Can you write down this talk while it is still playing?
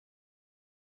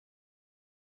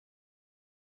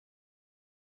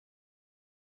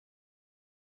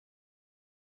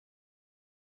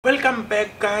Welcome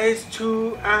back guys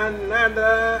to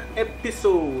another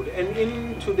episode, and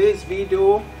in today's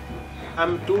video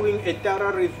I'm doing a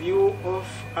thorough review of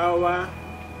our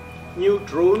new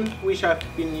drone which I've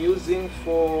been using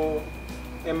for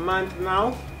a month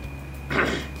now.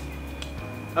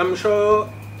 I'm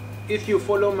sure if you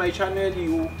follow my channel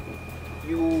you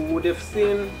would have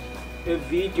seen a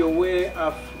video where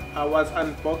I was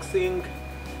unboxing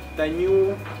the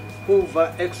new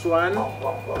HoverX1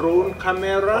 drone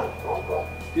camera.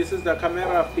 This is the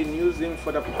camera I've been using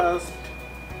for the past,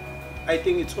 I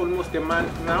think it's almost a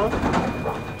month now.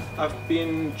 I've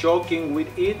been jogging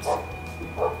with it,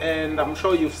 and I'm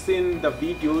sure you've seen the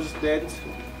videos that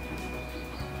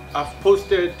I've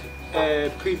posted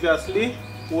previously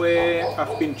where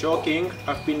I've been jogging.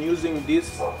 I've been using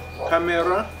this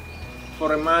camera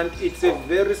for a month. It's a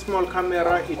very small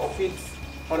camera. It fits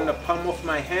on the palm of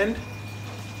my hand.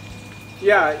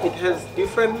 Yeah, it has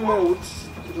different modes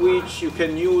which you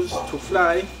can use to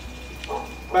fly,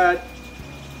 but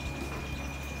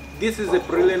this is a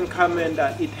brilliant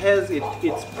camera. It has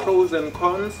its pros and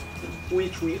cons,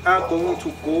 which we are going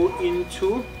to go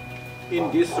into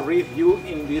in this review,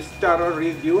 in this thorough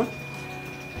review.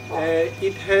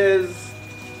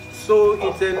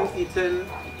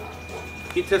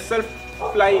 It's a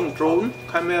self-flying drone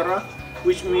camera,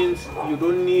 which means you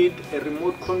don't need a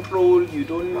remote control, you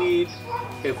don't need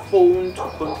a phone to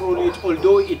control it,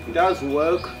 although it does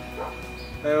work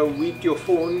with your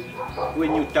phone.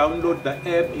 When you download the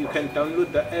app, you can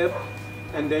download the app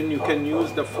and then you can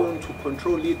use the phone to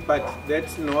control it, but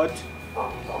that's not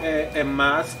a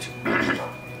must.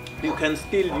 You can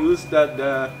still use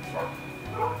the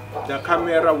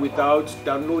camera without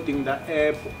downloading the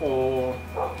app or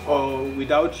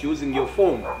without using your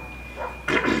phone.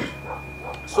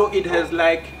 So it has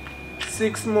like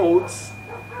 6 modes,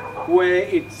 where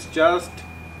it's just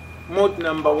mode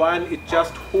number 1, it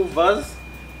just hovers,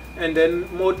 and then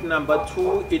mode number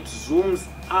 2, it zooms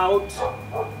out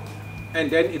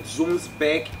and then it zooms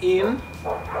back in,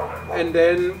 and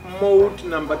then mode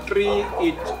number 3,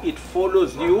 it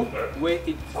follows you where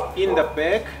it's in the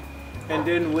back, and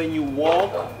then when you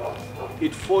walk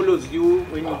it follows you,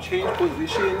 when you change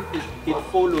position it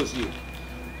follows you.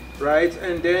 Right,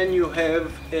 and then you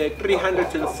have a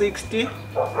 360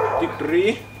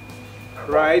 degree,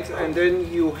 right, and then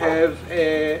you have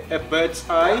a bird's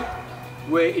eye,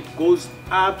 where it goes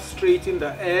up straight in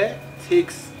the air,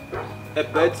 takes a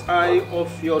bird's eye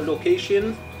of your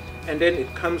location, and then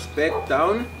it comes back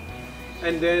down.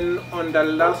 And then on the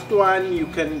last one you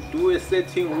can do a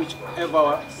setting,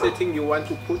 whichever setting you want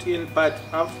to put in, but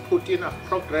I've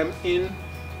programmed in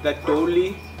the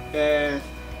dolly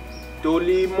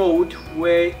mode,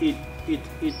 where it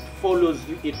follows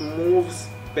you, it moves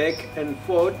back and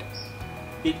forth,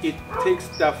 it takes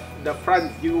the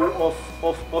front view of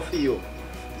you.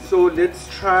 So let's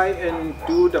try and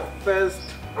do the first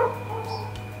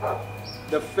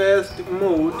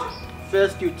mode.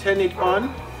 First you turn it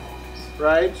on,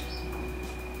 right?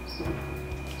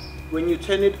 When you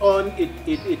turn it on,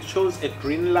 it shows a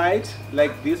green light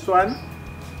like this one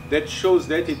that shows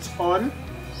that it's on.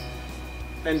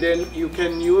 And then you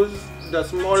can use the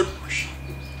small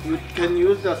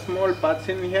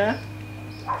button here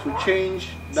to change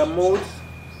the modes.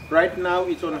 Right now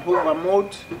it's on hover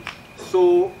mode,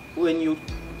 so when you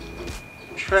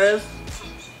press,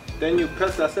 then you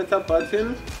press the setup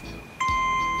button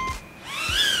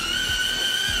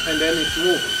and then it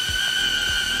moves.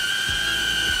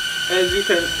 As you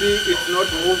can see, it's not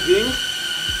moving.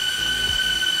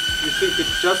 You see, it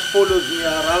just follows me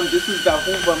around. This is the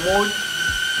hover mode.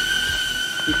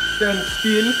 It stands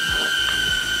still,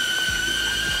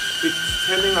 it's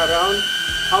turning around.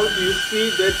 How do you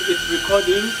see that it's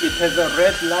recording? It has a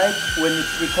red light. When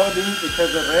it's recording, it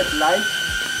has a red light.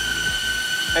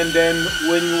 And then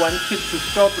when you want it to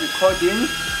stop recording,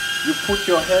 you put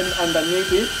your hand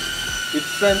underneath it, it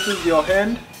senses your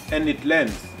hand and it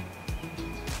lands.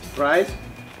 Right?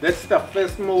 That's the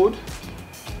first mode.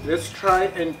 Let's try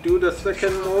and do the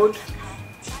second mode.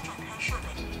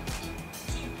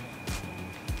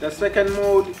 The second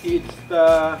mode is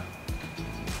the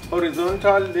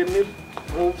horizontal. Let me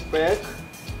move back.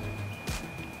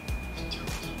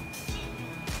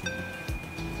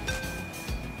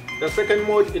 The second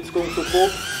mode, it's going to go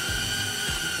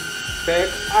back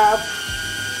up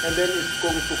and then it's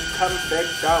going to come back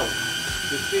down.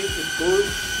 You see, it goes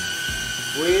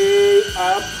way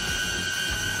up .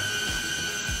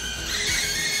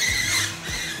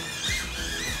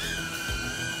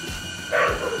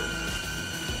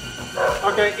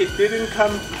 Okay, it didn't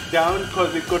come down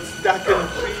because it got stuck in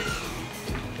trees.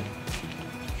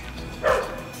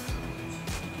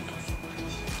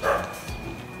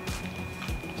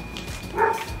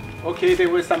 Okay, there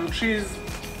were some trees.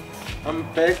 I'm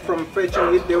back from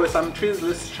fetching it. There were some trees.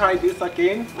 Let's try this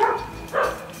again.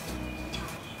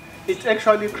 It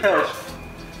actually crashed.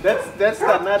 That's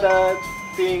another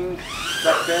thing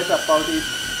that's bad about it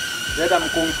that I'm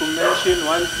going to mention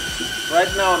once.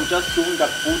 Right now I'm just doing the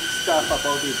good stuff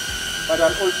about it, but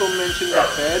I'll also mention the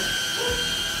bad.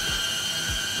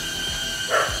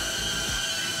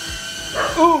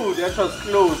 Ooh, that was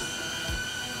close.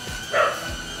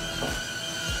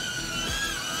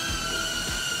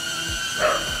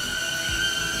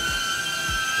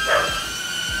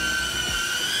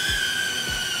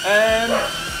 And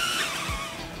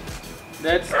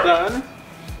that's done.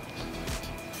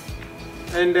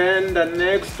 And then the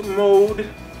next mode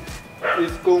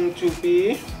is going to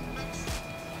be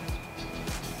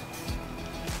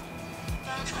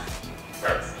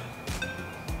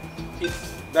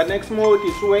the next mode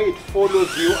is where it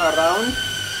follows you around,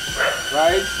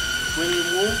 right? When you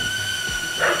move,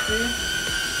 you see,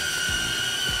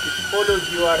 it follows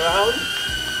you around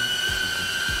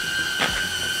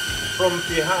from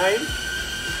behind.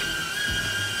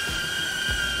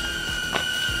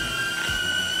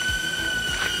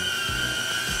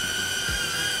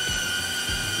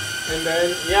 And then,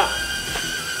 yeah.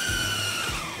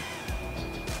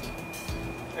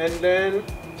 And then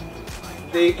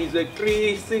there is a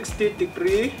 360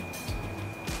 degree.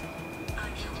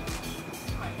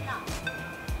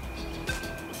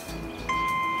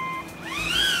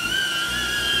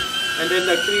 And then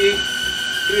the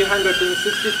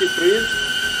 360 degrees,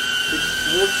 it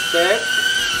moves back.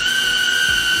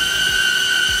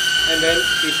 And then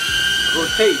it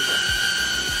rotates.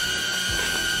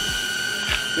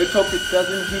 Let's hope it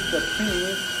doesn't hit the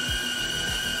trees.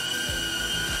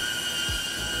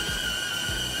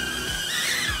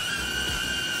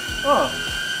 Oh.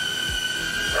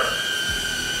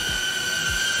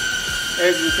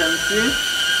 As you can see,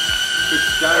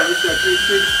 it's done with the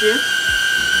 360.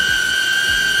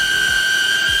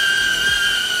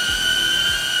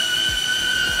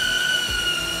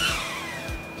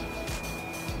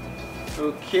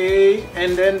 Okay,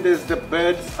 and then there's the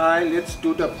bird's eye. Let's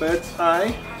do the bird's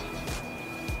eye.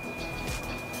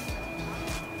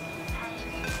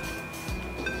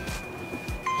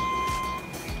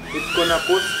 It's gonna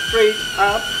go straight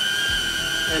up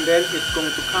and then it's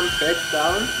going to come back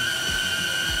down.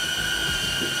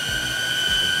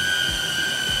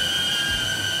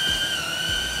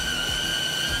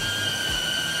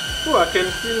 Oh, I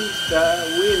can feel the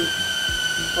wind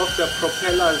of the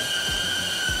propellers.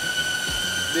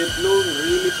 They're blowing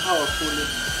really powerfully.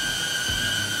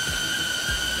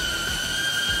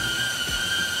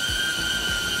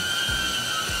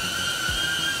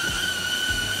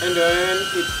 And then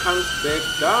it comes back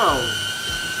down.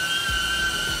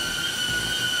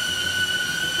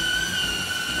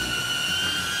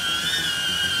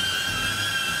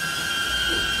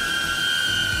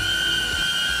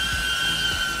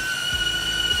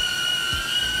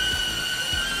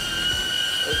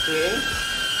 Okay.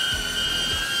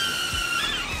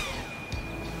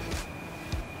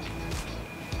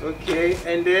 Okay,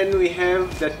 and then we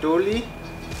have the dolly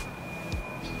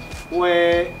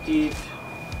where it's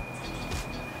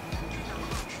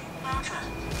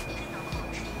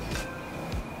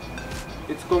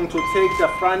going to take the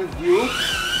front view.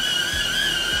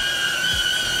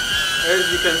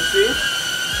 As you can see,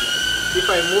 if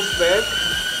I move back,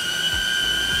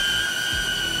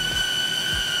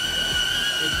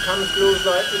 it comes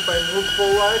closer. If I move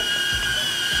forward,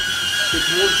 it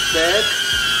moves back.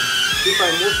 If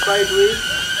I move sideways,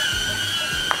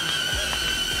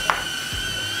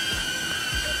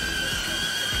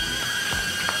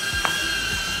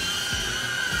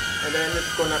 and then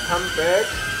it's gonna come back.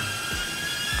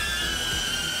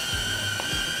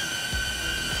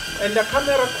 And the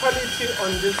camera quality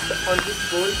on this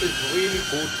drone is really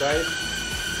good, guys.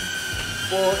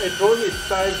 For a drone its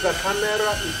size, the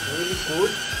camera is really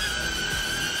good.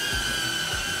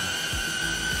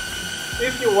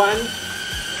 If you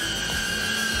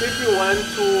want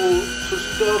to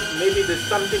stop, maybe there's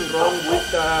something wrong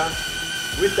with the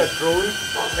drone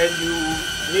and you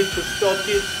need to stop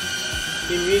it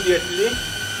immediately,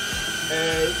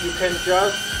 you can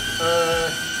just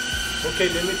okay,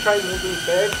 let me try moving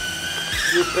back.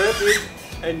 You grab it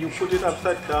and you put it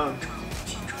upside down,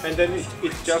 and then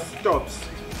it just stops.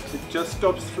 It just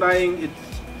stops flying.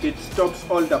 It stops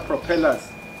all the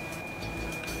propellers.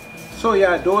 So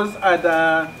yeah, those are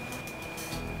the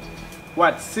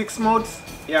 6 modes?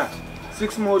 Yeah,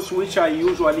 6 modes which I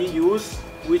usually use,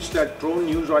 which the drone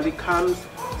usually comes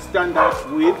standard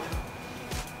with.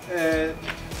 The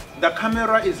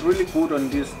camera is really good on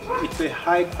this. It's a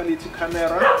high quality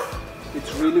camera.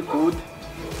 It's really good.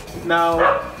 Now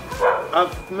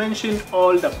I've mentioned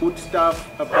all the good stuff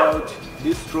about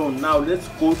this drone. Now let's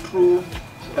go through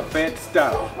the bad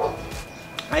stuff.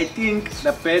 I think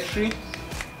the battery,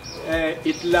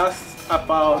 it lasts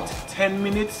about 10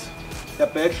 minutes. The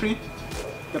battery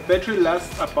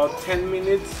lasts about 10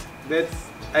 minutes. That's,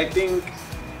 I think,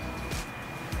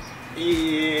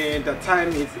 the time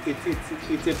is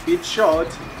it's a bit short.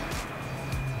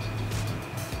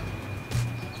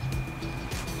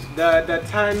 The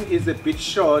time is a bit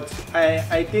short.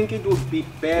 I think it would be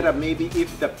better maybe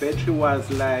if the battery was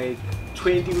like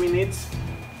 20 minutes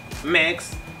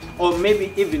max, or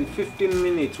maybe even 15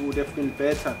 minutes would have been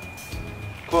better,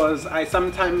 because I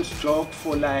sometimes jog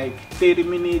for like 30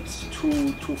 minutes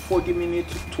to 40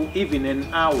 minutes to even an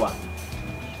hour.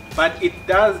 But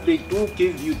they do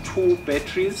give you two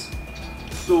batteries,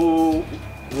 so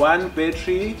one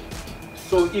battery.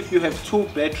 So if you have two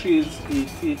batteries,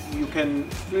 you can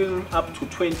film up to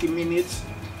 20 minutes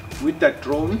with that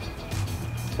drone.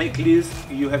 At least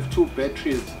you have two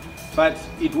batteries. But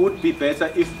it would be better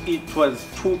if it was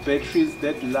two batteries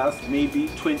that last maybe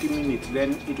 20 minutes,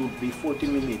 then it would be 40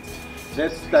 minutes.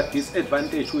 That's the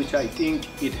disadvantage which I think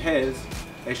it has,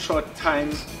 a short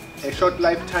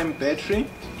lifetime battery.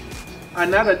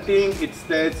 Another thing is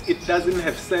that it doesn't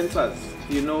have sensors.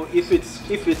 You know, if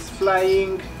it's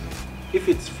flying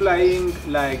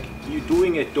like you're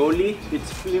doing a dolly,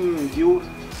 it's filming you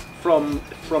from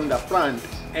the front,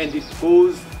 and it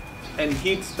goes and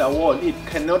hits the wall. It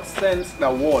cannot sense the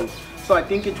wall. So I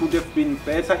think it would have been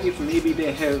better if maybe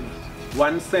they have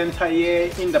one sensor here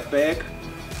in the back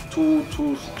to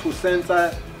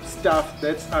sensor stuff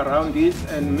that's around it,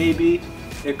 and maybe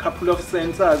a couple of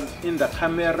sensors in the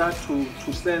camera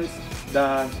to sense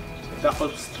the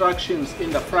obstructions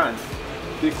in the front,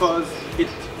 because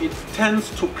it tends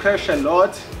to crash a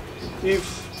lot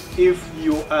if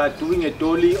you are doing a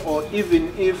dolly, or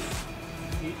even if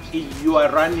you are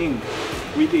running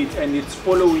with it and it's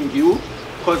following you,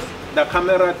 because the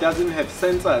camera doesn't have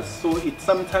sensors. So it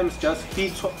sometimes just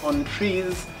hits on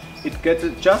trees. It gets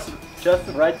it just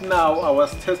right now. I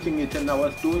was testing it and I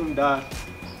was doing the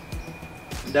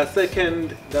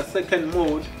second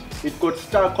mode. It got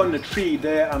stuck on a tree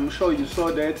there. I'm sure you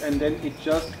saw that, and then it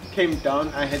just came down.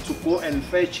 I had to go and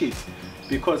fetch it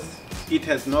because it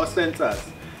has no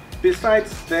sensors.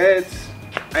 Besides that,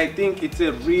 I think it's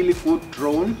a really good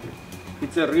drone.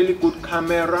 It's a really good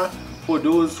camera for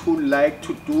those who like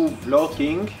to do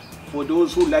vlogging, for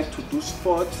those who like to do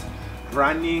sports,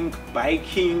 running,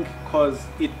 biking, because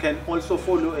it can also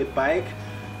follow a bike.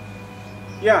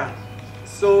 Yeah,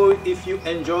 so if you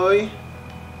enjoy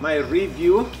my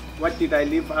review, what did I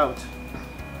leave out?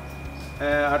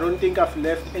 I don't think I've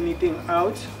left anything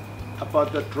out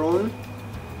about the drone,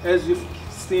 as you've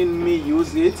seen me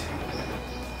use it.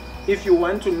 If you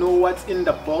want to know what's in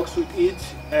the box with it,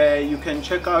 you can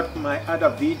check out my other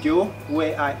video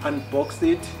where I unboxed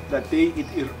it the day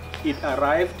it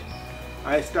arrived.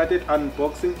 I started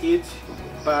unboxing it,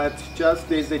 but just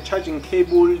there's a charging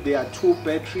cable, there are two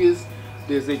batteries,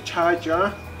 there's a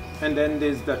charger, and then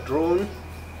there's the drone,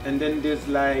 and then there's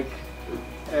like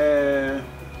a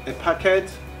packet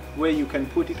where you can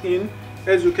put it in.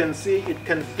 As you can see, it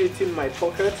can fit in my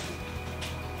pocket,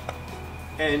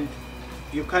 and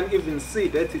you can't even see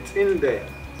that it's in there.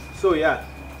 So yeah,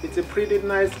 it's a pretty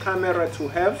nice camera to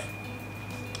have.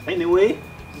 Anyway,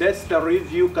 that's the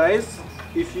review, guys.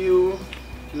 If you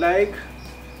like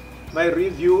my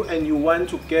review and you want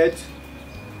to get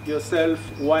yourself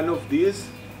one of these,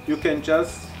 you can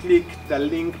just click the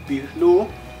link below.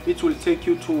 It will take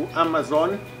you to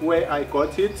Amazon where I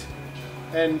got it.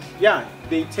 And yeah,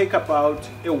 they take about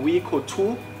a week or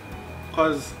two,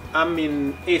 because I'm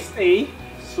in SA,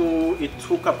 so it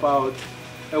took about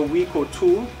a week or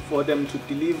two for them to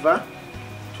deliver,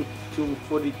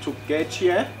 for it to get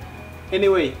here.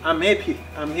 Anyway, I'm happy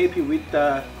with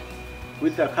the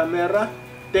camera.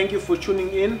 Thank you for tuning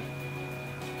in.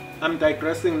 I'm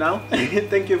digressing now.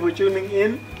 Thank you for tuning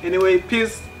in. Anyway,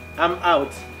 peace. I'm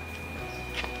out.